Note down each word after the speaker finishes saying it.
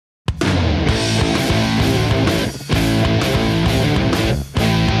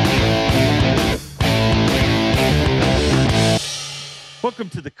Welcome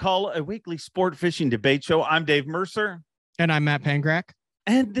to the CULL, a weekly sport fishing debate show. I'm Dave Mercer. And I'm Matt Pangrac.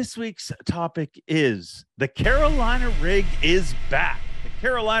 And this week's topic is the Carolina rig is back. The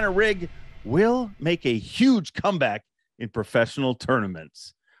Carolina rig will make a huge comeback in professional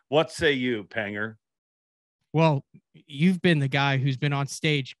tournaments. What say you, Panger? Well, you've been the guy who's been on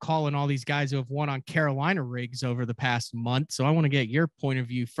stage calling all these guys who have won on Carolina rigs over the past month. So I want to get your point of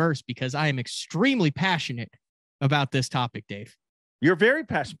view first, because I am extremely passionate about this topic, Dave. You're very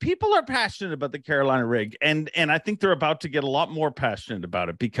passionate. People are passionate about the Carolina rig, and I think they're about to get a lot more passionate about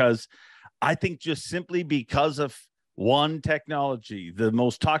it, because I think just simply because of one technology, the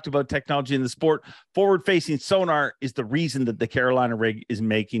most talked about technology in the sport, forward-facing sonar, is the reason that the Carolina rig is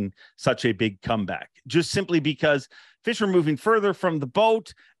making such a big comeback. Just simply because fish are moving further from the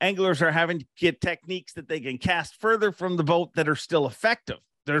boat, anglers are having to get techniques that they can cast further from the boat that are still effective.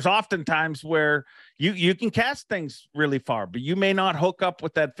 There's often times where you can cast things really far, but you may not hook up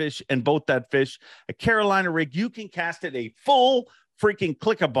with that fish and boat that fish. A Carolina rig, you can cast it a full freaking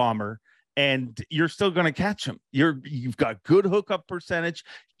click-a-bomber, and you're still going to catch them. You've got good hookup percentage.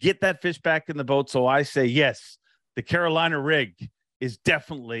 Get that fish back in the boat. So I say, yes, the Carolina rig is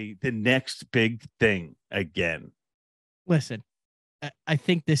definitely the next big thing again. Listen, I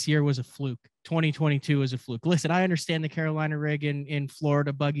think this year was a fluke. 2022 was a fluke. Listen, I understand the Carolina rig in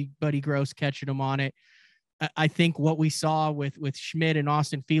Florida, Buddy Gross catching them on it. I think what we saw with Schmidt and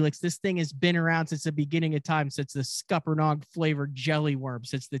Austin Felix, this thing has been around since the beginning of time, since the Scuppernog flavored jelly worm,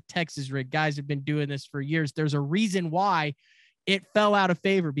 since the Texas rig. Guys have been doing this for years. There's a reason why it fell out of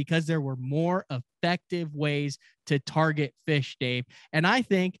favor, because there were more effective ways to target fish, Dave. And I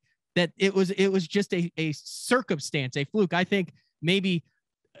think that it was just a circumstance, a fluke. I think maybe,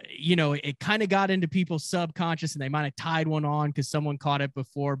 it kind of got into people's subconscious and they might have tied one on because someone caught it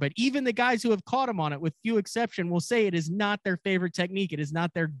before. But even the guys who have caught them on it, with few exception, will say it is not their favorite technique. It is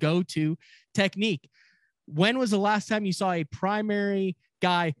not their go-to technique. When was the last time you saw a primary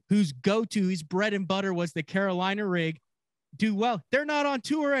guy whose go-to, his bread and butter was the Carolina rig, do well? They're not on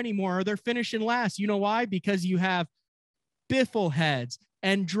tour anymore, or they're finishing last. You know why? Because you have biffle heads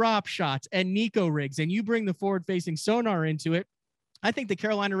and drop shots and Nico rigs, and you bring the forward-facing sonar into it. I think the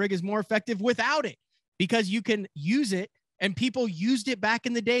Carolina rig is more effective without it, because you can use it, and people used it back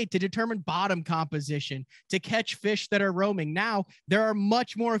in the day to determine bottom composition, to catch fish that are roaming. Now there are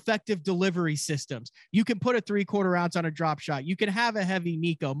much more effective delivery systems. You can put a 3/4 ounce on a drop shot. You can have a heavy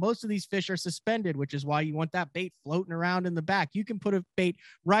Nico. Most of these fish are suspended, which is why you want that bait floating around in the back. You can put a bait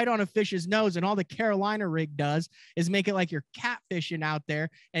right on a fish's nose, and all the Carolina rig does is make it like you're catfishing out there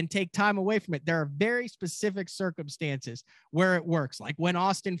and take time away from it. There are very specific circumstances where it works, like when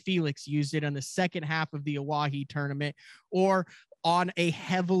Austin Felix used it in the second half of the Oahe tournament, or on a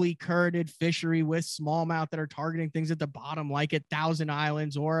heavily currented fishery with smallmouth that are targeting things at the bottom, like at Thousand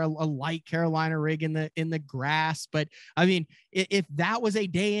Islands, or a light Carolina rig in the grass. But I mean, if that was a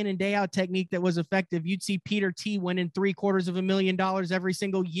day in and day out technique that was effective, you'd see Peter T winning $750,000 every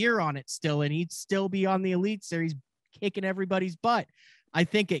single year on it still, and he'd still be on the Elite Series kicking everybody's butt. I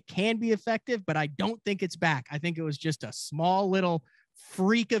think it can be effective, but I don't think it's back. I think it was just a small little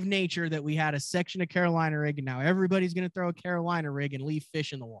freak of nature that we had a section of Carolina rig, and now everybody's going to throw a Carolina rig and leave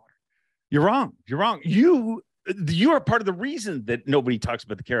fish in the water. You're wrong. You're wrong. You are part of the reason that nobody talks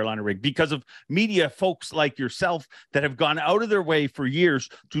about the Carolina rig, because of media folks like yourself that have gone out of their way for years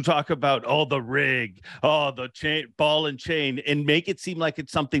to talk about, the rig, the chain, ball and chain, and make it seem like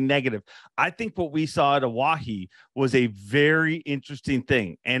it's something negative. I think what we saw at Oahe was a very interesting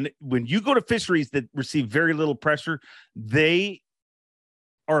thing. And when you go to fisheries that receive very little pressure, they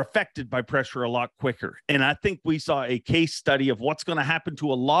are affected by pressure a lot quicker. And I think we saw a case study of what's going to happen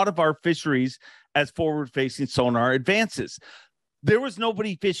to a lot of our fisheries as forward-facing sonar advances. There was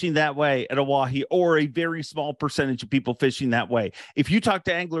nobody fishing that way at Oahe, or a very small percentage of people fishing that way. If you talk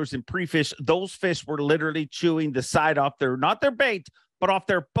to anglers in pre-fish, those fish were literally chewing the side off not their bait, but off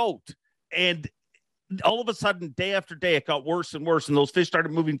their boat. And all of a sudden, day after day, it got worse and worse, and those fish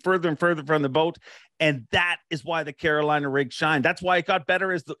started moving further and further from the boat. And that is why the Carolina rig shined. That's why it got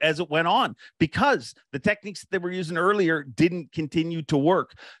better as it went on, because the techniques that they were using earlier didn't continue to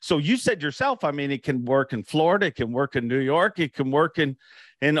work. So you said yourself, I mean, it can work in Florida, it can work in New York, it can work in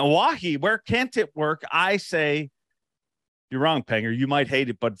Oahe. Where can't it work? I say, you're wrong, Panger. You might hate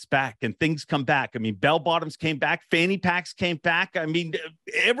it, but it's back, and things come back. I mean, bell bottoms came back, fanny packs came back. I mean,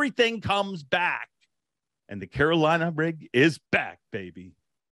 everything comes back. And the Carolina rig is back, baby.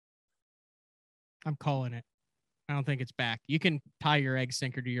 I'm calling it. I don't think it's back. You can tie your egg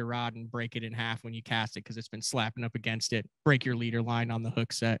sinker to your rod and break it in half when you cast it, because it's been slapping up against it. Break your leader line on the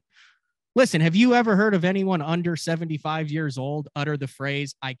hook set. Listen, have you ever heard of anyone under 75 years old utter the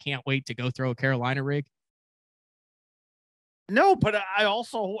phrase, "I can't wait to go throw a Carolina rig"? No, but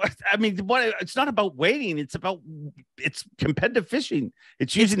I mean, it's not about waiting. It's competitive fishing.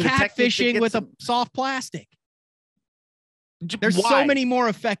 It's using It's the cat technique fishing with a soft plastic. There's so many more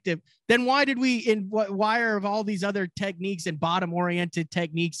effective. Then why are all these other techniques and bottom oriented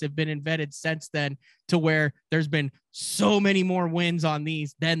techniques have been invented since then, to where there's been so many more wins on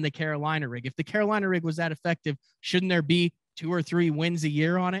these than the Carolina rig? If the Carolina rig was that effective, shouldn't there be 2 or 3 wins a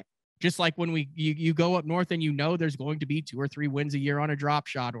year on it? Just like when you go up north and there's going to be 2 or 3 wins a year on a drop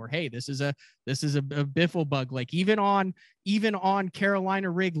shot, or hey, this is a biffle bug. Like even on Carolina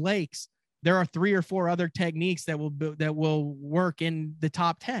rig lakes, there are 3 or 4 other techniques that will work in the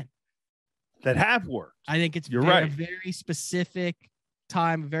top 10 that have worked. I think it's right. A very specific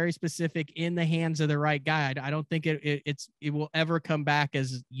time, very specific in the hands of the right guy. I don't think it will ever come back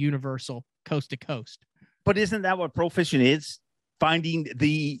as universal coast to coast. But isn't that what pro fishing is? Finding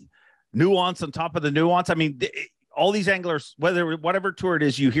the nuance on top of the nuance. I mean, all these anglers, whatever tour it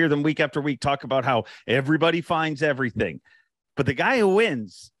is, you hear them week after week talk about how everybody finds everything, but the guy who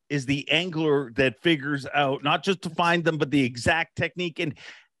wins is the angler that figures out not just to find them, but the exact technique,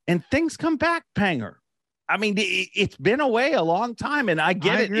 and things come back, Panger. I mean, it's been away a long time, and I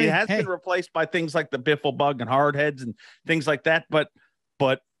get it. It has been replaced by things like the biffle bug and hard heads and things like that. But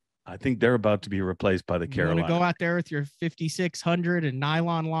I think they're about to be replaced by the Carolina. You want to go out there with your 5600 and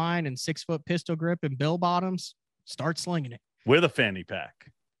nylon line and 6-foot pistol grip and bill bottoms, start slinging it with a fanny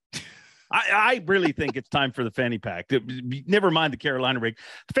pack. I really think it's time for the fanny pack. Never mind the Carolina rig.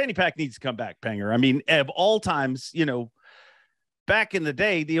 The fanny pack needs to come back, Panger. I mean, of all times, back in the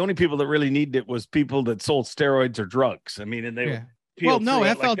day, the only people that really needed it was people that sold steroids or drugs. I mean, and they would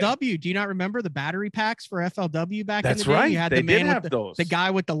FLW. Like, do you not remember the battery packs for FLW back in the day? That's right. You had they did have those. The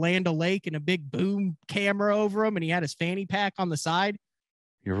guy with the Land O'Lake and a big boom camera over him, and he had his fanny pack on the side.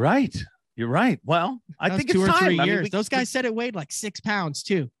 You're right. Well, I think it's 2 or 3 time. years. I mean, those guys said it weighed like 6 pounds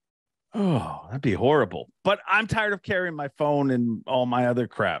too. Oh, that'd be horrible. But I'm tired of carrying my phone and all my other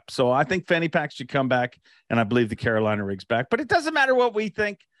crap. So I think fanny packs should come back, and I believe the Carolina rig's back. But it doesn't matter what we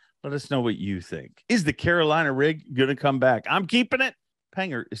think. Let us know what you think. Is the Carolina rig going to come back? I'm keeping it.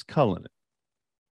 Panger is culling it.